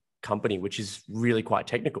up a company, which is really quite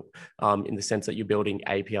technical in the sense that you're building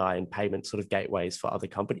API and payment sort of gateways for other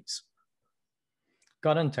companies?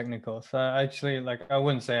 Gotten technical. So actually, I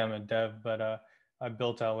wouldn't say I'm a dev, but I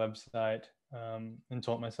built our website and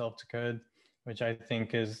taught myself to code, which I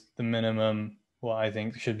think is the minimum, what I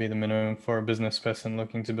think should be the minimum for a business person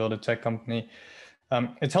looking to build a tech company.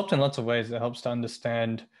 It's helped in lots of ways. It helps to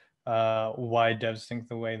understand why devs think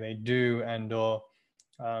the way they do, and or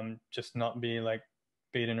just not be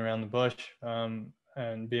beating around the bush,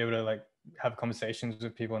 and be able to have conversations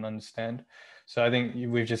with people and understand. So I think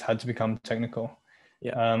we've just had to become technical.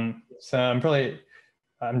 Yeah. So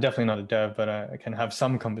I'm definitely not a dev, but I can have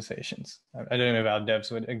some conversations. I don't know if our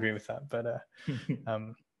devs would agree with that, but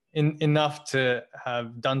enough to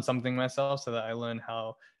have done something myself so that I learn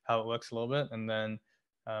how it works a little bit. And then,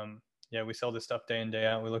 we sell this stuff day in, day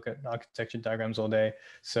out. We look at architecture diagrams all day.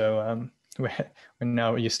 So we're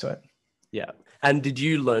now used to it. Yeah. And did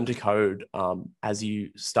you learn to code as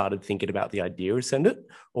you started thinking about the idea of Xendit,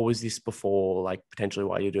 or was this before, potentially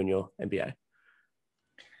while you're doing your MBA?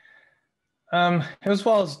 It was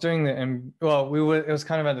while I was doing it was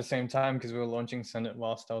kind of at the same time because we were launching Xendit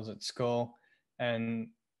whilst I was at school, and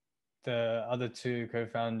the other two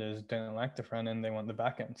co-founders don't like the front end, they want the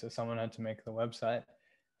back end. So someone had to make the website,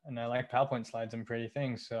 and I like PowerPoint slides and pretty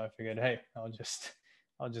things. So I figured, hey, I'll just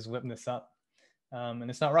whip this up. And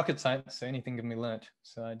it's not rocket science, so anything can be learned.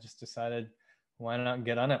 So I just decided, why not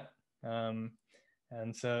get on it?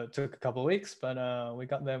 And so it took a couple of weeks, but we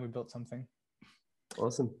got there, we built something.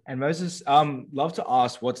 Awesome. And Moses, love to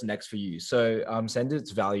ask what's next for you. So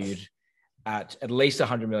Xendit's valued at least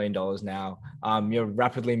 $100 million now. You're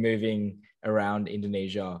rapidly moving around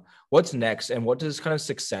Indonesia. What's next, and what does kind of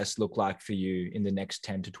success look like for you in the next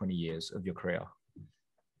 10 to 20 years of your career?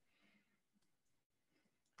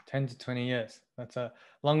 10 to 20 years. That's a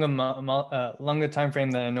longer time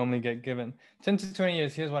frame than I normally get given. 10 to 20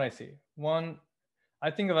 years, here's what I see. One,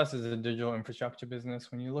 I think of us as a digital infrastructure business.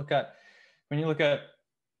 When you look at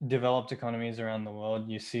developed economies around the world,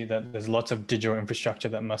 you see that there's lots of digital infrastructure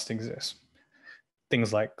that must exist.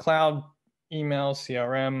 Things like cloud, email,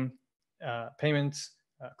 CRM, payments,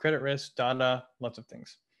 credit risk, data, lots of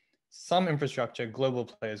things. Some infrastructure, global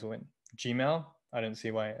players win. Gmail, I don't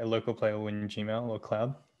see why a local player will win Gmail or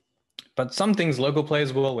cloud. But some things local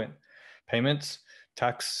players will win. Payments,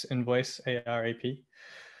 tax, invoice, AR,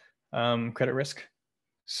 AP, credit risk.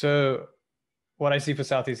 So what I see for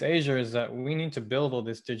Southeast Asia is that we need to build all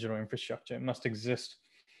this digital infrastructure. It must exist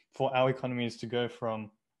for our economies to go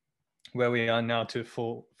from where we are now to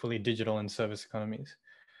fully digital and service economies.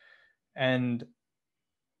 And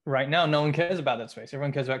right now, no one cares about that space.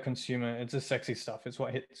 Everyone cares about consumer. It's the sexy stuff. It's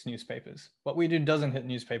what hits newspapers. What we do doesn't hit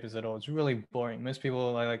newspapers at all. It's really boring. Most people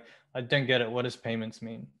are like, I don't get it. What does payments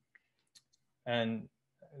mean? And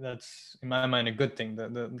that's, in my mind, a good thing.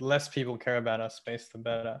 The less people care about our space, the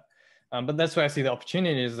better. But that's where I see the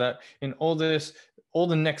opportunity, is that in all this, all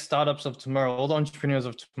the next startups of tomorrow, all the entrepreneurs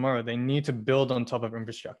of tomorrow, they need to build on top of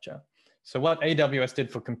infrastructure. So what AWS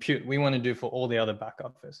did for compute, we want to do for all the other back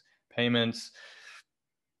office: payments,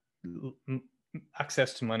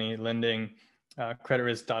 access to money, lending, credit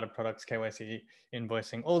risk, data products, KYC,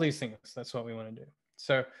 invoicing, all these things. That's what we want to do.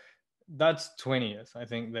 So that's 20 years. I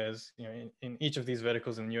think there's, in each of these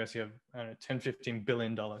verticals in the US, you have, I don't know, 10, $15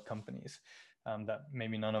 billion companies that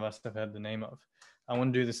maybe none of us have heard the name of. I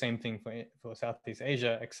want to do the same thing for Southeast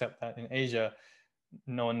Asia, except that in Asia,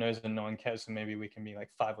 no one knows and no one cares. So maybe we can be like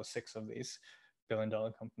 5 or 6 of these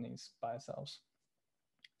billion-dollar companies by ourselves.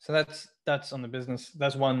 So that's on the business.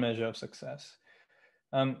 That's one measure of success.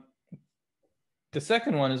 The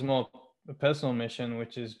second one is more a personal mission,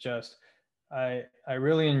 which is just, I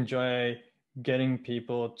really enjoy getting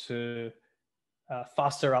people to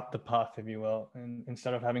faster up the path, if you will, and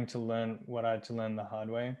instead of having to learn what I had to learn the hard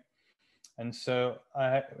way. And so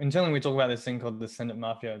internally, we talk about this thing called the Xendit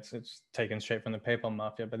Mafia. It's taken straight from the PayPal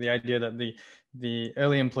Mafia, but the idea that the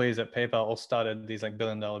early employees at PayPal all started these like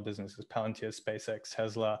billion-dollar businesses: Palantir, SpaceX,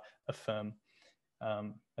 Tesla, Affirm,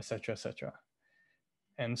 et cetera, et cetera.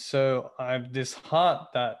 And so I have this heart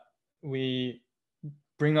that we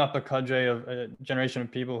bring up a cadre of a generation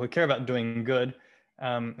of people who care about doing good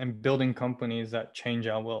and building companies that change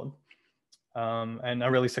our world and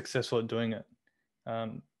are really successful at doing it. I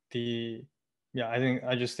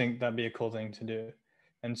just think that'd be a cool thing to do.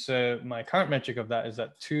 And so my current metric of that is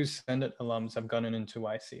that 2 Xendit alums have gotten into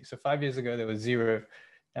YC. So 5 years ago, there was 0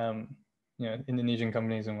 Indonesian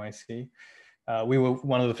companies in YC. We were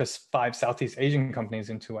one of the first 5 Southeast Asian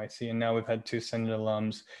companies into YC, and now we've had 2 Xendit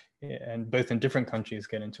alums, and both in different countries,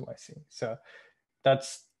 get into YC. So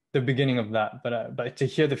that's the beginning of that. But to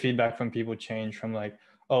hear the feedback from people change from like,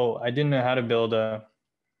 oh, I didn't know how to build a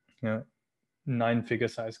 9-figure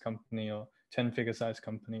size company or 10-figure size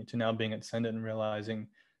company, to now being at Xendit and realizing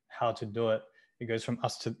how to do it. It goes from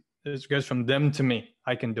them to me.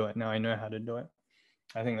 I can do it now. I know how to do it.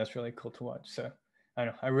 I think that's really cool to watch. So I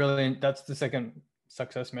don't know. That's the second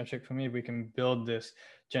success metric for me. We can build this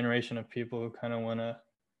generation of people who kind of want to.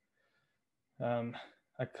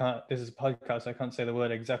 This is a podcast. I can't say the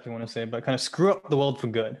word exactly want to say, but kind of screw up the world for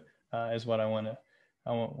good is what I want to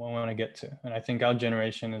get to. And I think our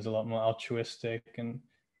generation is a lot more altruistic, and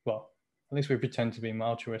well, at least we pretend to be more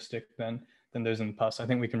altruistic than those in the past. I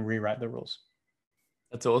think we can rewrite the rules.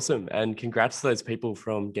 That's awesome. And congrats to those people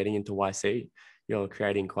from getting into YC. You're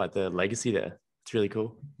creating quite the legacy there. It's really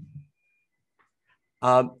cool.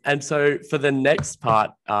 And so for the next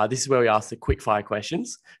part, this is where we ask the quick fire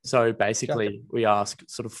questions. So basically we ask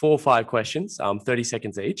sort of 4 or 5 questions, 30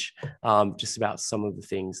 seconds each, just about some of the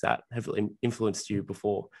things that have influenced you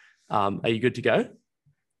before. Are you good to go?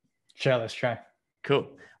 Sure, let's try. Cool.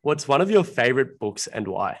 What's one of your favorite books and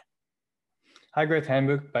why? High Growth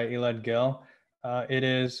Handbook by Elad, Gill. It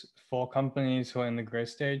is for companies who are in the growth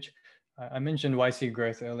stage. I mentioned YC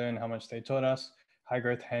growth earlier and how much they taught us. High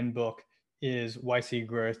Growth Handbook is YC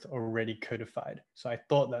growth already codified. So I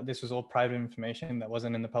thought that this was all private information that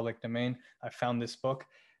wasn't in the public domain. I found this book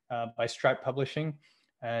by Stripe Publishing,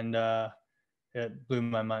 and it blew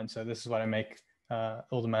my mind. So this is what I make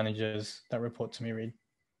all the managers that report to me read.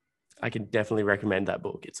 I can definitely recommend that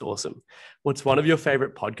book. It's awesome. What's one of your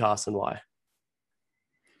favorite podcasts and why?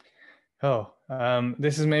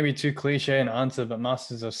 This is maybe too cliche an answer, but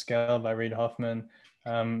Masters of Scale by Reid, Hoffman.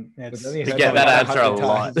 We get that answer a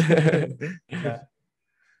lot. Yeah.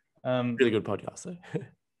 Really good podcast though.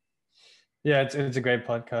 Yeah, it's a great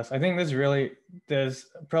podcast. I think there's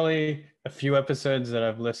probably a few episodes that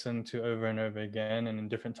I've listened to over and over again, and in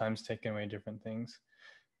different times taken away different things.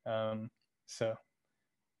 So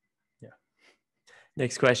yeah.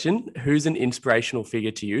 Next question. Who's an inspirational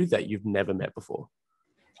figure to you that you've never met before?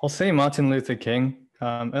 I'll say Martin Luther King.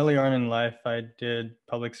 Earlier on in life, I did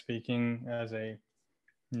public speaking as a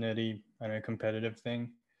nerdy, competitive thing,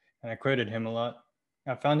 and I quoted him a lot.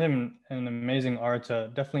 I found him an amazing orator,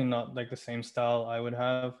 definitely not like the same style I would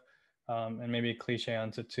have, and maybe a cliche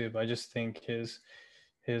answer too, but I just think his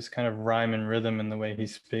kind of rhyme and rhythm and the way he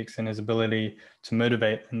speaks and his ability to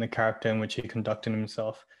motivate and the character in which he conducted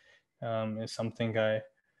himself is something I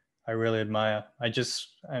really admire.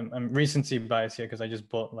 I'm recency biased here because I just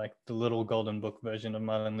bought like the little golden book version of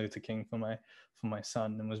Martin Luther King for my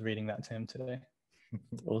son and was reading that to him today.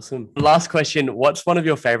 Awesome. Last question. What's one of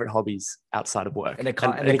your favorite hobbies outside of work? And it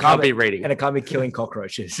can't be reading. And it can't be killing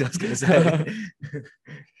cockroaches. I was going to say.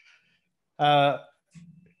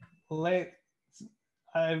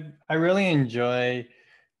 I really enjoy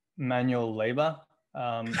manual labor.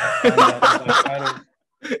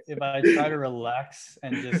 if I try to relax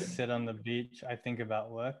and just sit on the beach, I think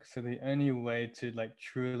about work. So the only way to like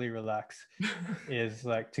truly relax is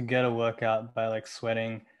like to get a workout by like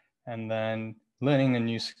sweating and then learning a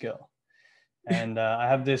new skill. And I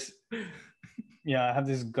have this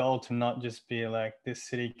goal to not just be like this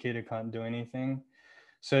city kid who can't do anything.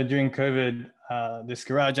 So during COVID, this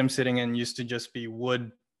garage I'm sitting in used to just be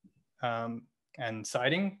wood and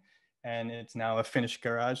siding, and it's now a finished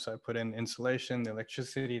garage. So I put in insulation, the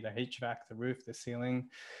electricity, the HVAC, the roof, the ceiling.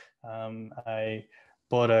 I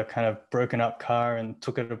bought a kind of broken up car and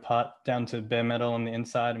took it apart down to bare metal on the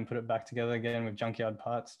inside and put it back together again with junkyard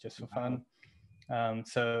parts just for fun.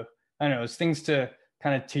 So I don't know, it's things to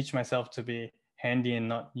kind of teach myself to be handy and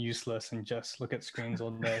not useless and just look at screens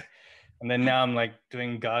all day. And then now I'm like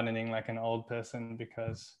doing gardening like an old person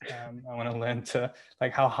because I want to learn to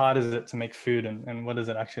like how hard is it to make food and what does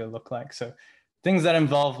it actually look like? So things that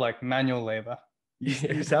involve like manual labor.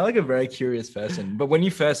 You sound like a very curious person. But when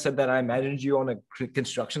you first said that, I imagined you on a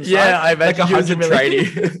construction site. Yeah, I imagined you as a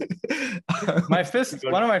tradie.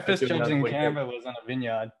 One of my first jobs in Canberra was on a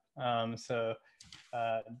vineyard.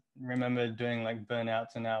 Remember doing like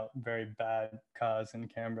burnouts and out very bad cars in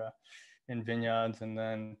Canberra in vineyards, and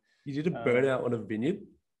then You did a burnout on a vineyard?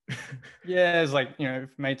 yeah, it's like, you know,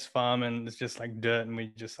 mate's farm and it's just like dirt and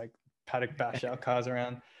we just like paddock bash our cars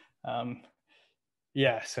around.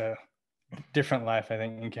 So different life, I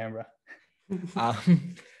think, in Canberra.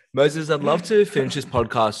 Moses, I'd love to finish this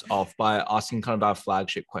podcast off by asking kind of our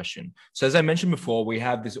flagship question. So as I mentioned before, we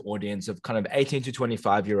have this audience of kind of 18 to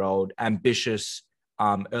 25-year-old ambitious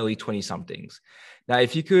early 20-somethings. Now,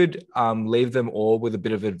 if you could leave them all with a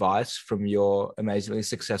bit of advice from your amazingly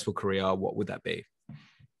successful career, what would that be?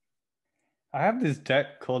 I have this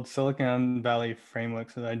deck called Silicon Valley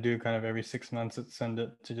Frameworks that I do kind of every 6 months at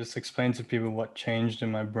Xendit to just explain to people what changed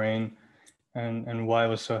in my brain and why it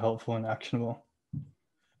was so helpful and actionable.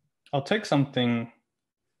 I'll take something,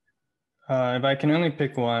 if I can only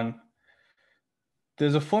pick one.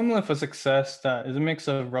 There's a formula for success that is a mix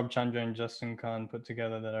of Rob Chandra and Justin Khan put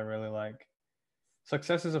together that I really like.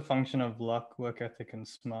 Success is a function of luck, work ethic, and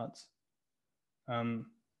smarts. And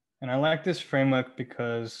I like this framework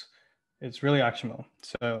because it's really actionable.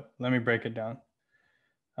 So let me break it down.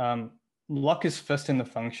 Luck is first in the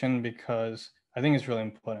function because I think it's really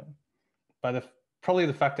important. By probably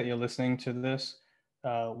the fact that you're listening to this,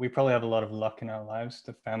 we probably have a lot of luck in our lives,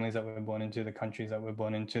 the families that we're born into, the countries that we're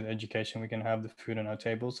born into, the education we can have, the food on our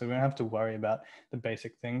table. So we don't have to worry about the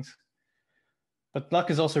basic things. But luck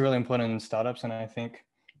is also really important in startups. And I think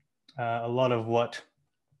a lot of what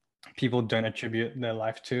people don't attribute their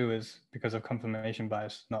life to is because of confirmation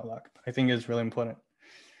bias, not luck. I think it's really important.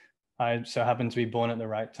 I so happen to be born at the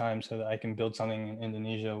right time so that I can build something in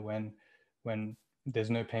Indonesia when there's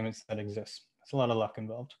no payments that exist. There's a lot of luck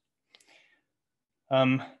involved.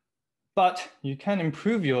 But you can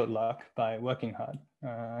improve your luck by working hard.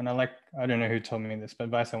 And I don't know who told me this, but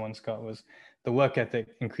advice I once got was the work ethic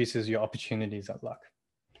increases your opportunities at luck.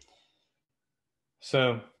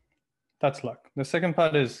 So that's luck. The second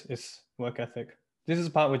part is work ethic. This is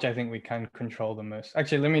the part which I think we can control the most.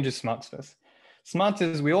 Actually, let me do smarts first. Smarts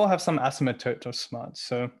is we all have some asymptote of smarts.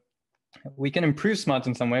 So we can improve smarts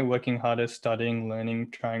in some way, working harder, studying,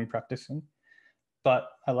 learning, trying, practicing. But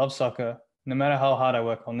I love soccer. No matter how hard I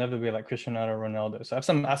work, I'll never be like Cristiano Ronaldo. So I have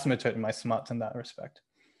some asymptote in my smarts in that respect.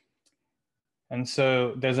 And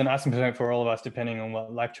so there's an asymptote for all of us, depending on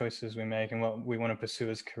what life choices we make and what we want to pursue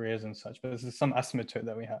as careers and such. But there's some asymptote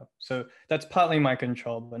that we have. So that's partly my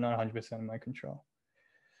control, but not 100% in my control.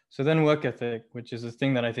 So then work ethic, which is the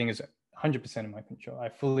thing that I think is 100% in my control. I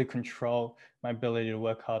fully control my ability to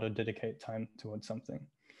work hard or dedicate time towards something.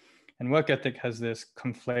 And work ethic has this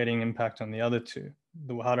conflating impact on the other two.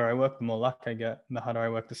 The harder I work, the more luck I get. The harder I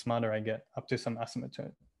work, the smarter I get, up to some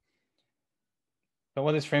asymptote. But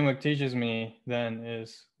what this framework teaches me then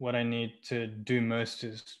is what I need to do most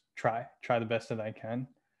is try the best that I can.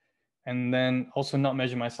 And then also not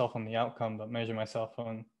measure myself on the outcome, but measure myself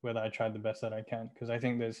on whether I tried the best that I can. Because I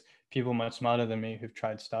think there's people much smarter than me who've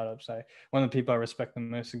tried startups. One of the people I respect the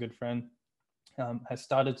most, a good friend, has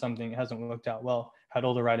started something, it hasn't worked out well, had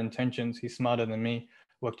all the right intentions. He's smarter than me,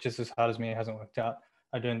 worked just as hard as me, it hasn't worked out.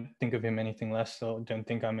 I don't think of him anything less, so don't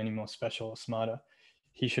think I'm any more special or smarter.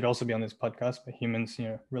 He should also be on this podcast, but humans,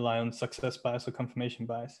 rely on success bias or confirmation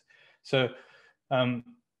bias. So, I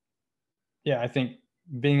think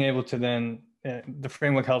being able to then, the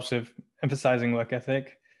framework helps with emphasizing work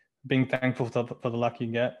ethic, being thankful for the luck you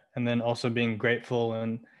get, and then also being grateful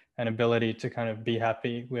and an ability to kind of be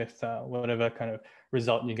happy with whatever kind of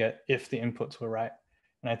result you get if the inputs were right.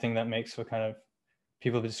 And I think that makes for kind of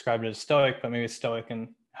people describe it as stoic, but maybe a stoic and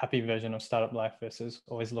happy version of startup life versus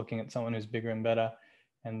always looking at someone who's bigger and better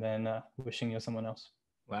and then wishing you're someone else.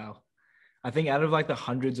 Wow. I think out of like the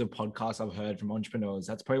hundreds of podcasts I've heard from entrepreneurs,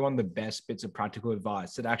 that's probably one of the best bits of practical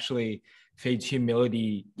advice that actually feeds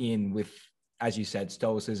humility in with, as you said,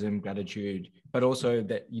 stoicism, gratitude, but also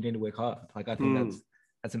that you need to work hard. Like, I think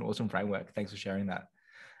that's an awesome framework. Thanks for sharing that.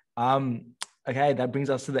 Okay, that brings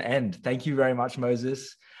us to the end. Thank you very much,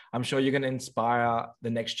 Moses. I'm sure you're going to inspire the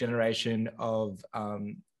next generation of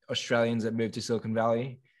Australians that move to Silicon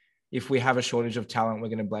Valley. If we have a shortage of talent, we're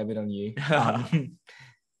going to blame it on you.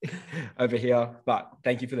 Over here, but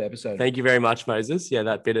thank you for the episode. Thank you very much, Moses. Yeah,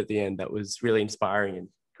 that bit at the end, that was really inspiring and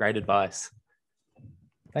great advice.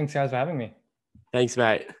 Thanks, guys, for having me. Thanks,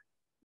 mate.